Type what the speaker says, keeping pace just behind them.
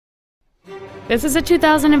This is a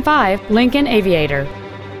 2005 Lincoln Aviator.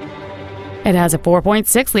 It has a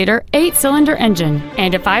 4.6-liter 8-cylinder engine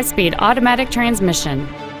and a 5-speed automatic transmission.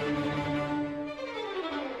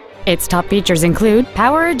 Its top features include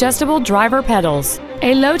power-adjustable driver pedals,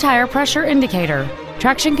 a low tire pressure indicator,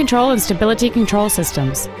 traction control and stability control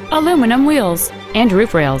systems, aluminum wheels, and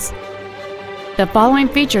roof rails. The following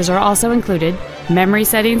features are also included: memory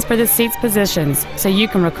settings for the seat's positions so you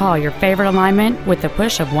can recall your favorite alignment with the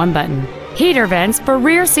push of one button, heater vents for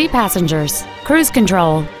rear seat passengers, cruise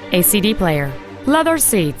control, a CD player, leather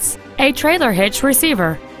seats, a trailer hitch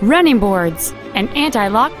receiver, running boards, an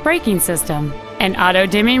anti-lock braking system, an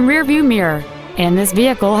auto-dimming rearview mirror, and this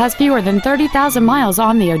vehicle has fewer than 30,000 miles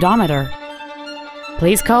on the odometer.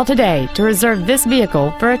 Please call today to reserve this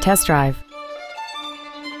vehicle for a test drive.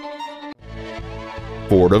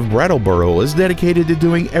 Ford of Brattleboro is dedicated to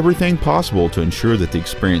doing everything possible to ensure that the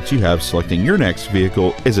experience you have selecting your next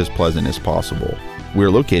vehicle is as pleasant as possible.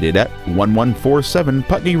 We're located at 1147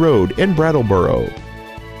 Putney Road in Brattleboro.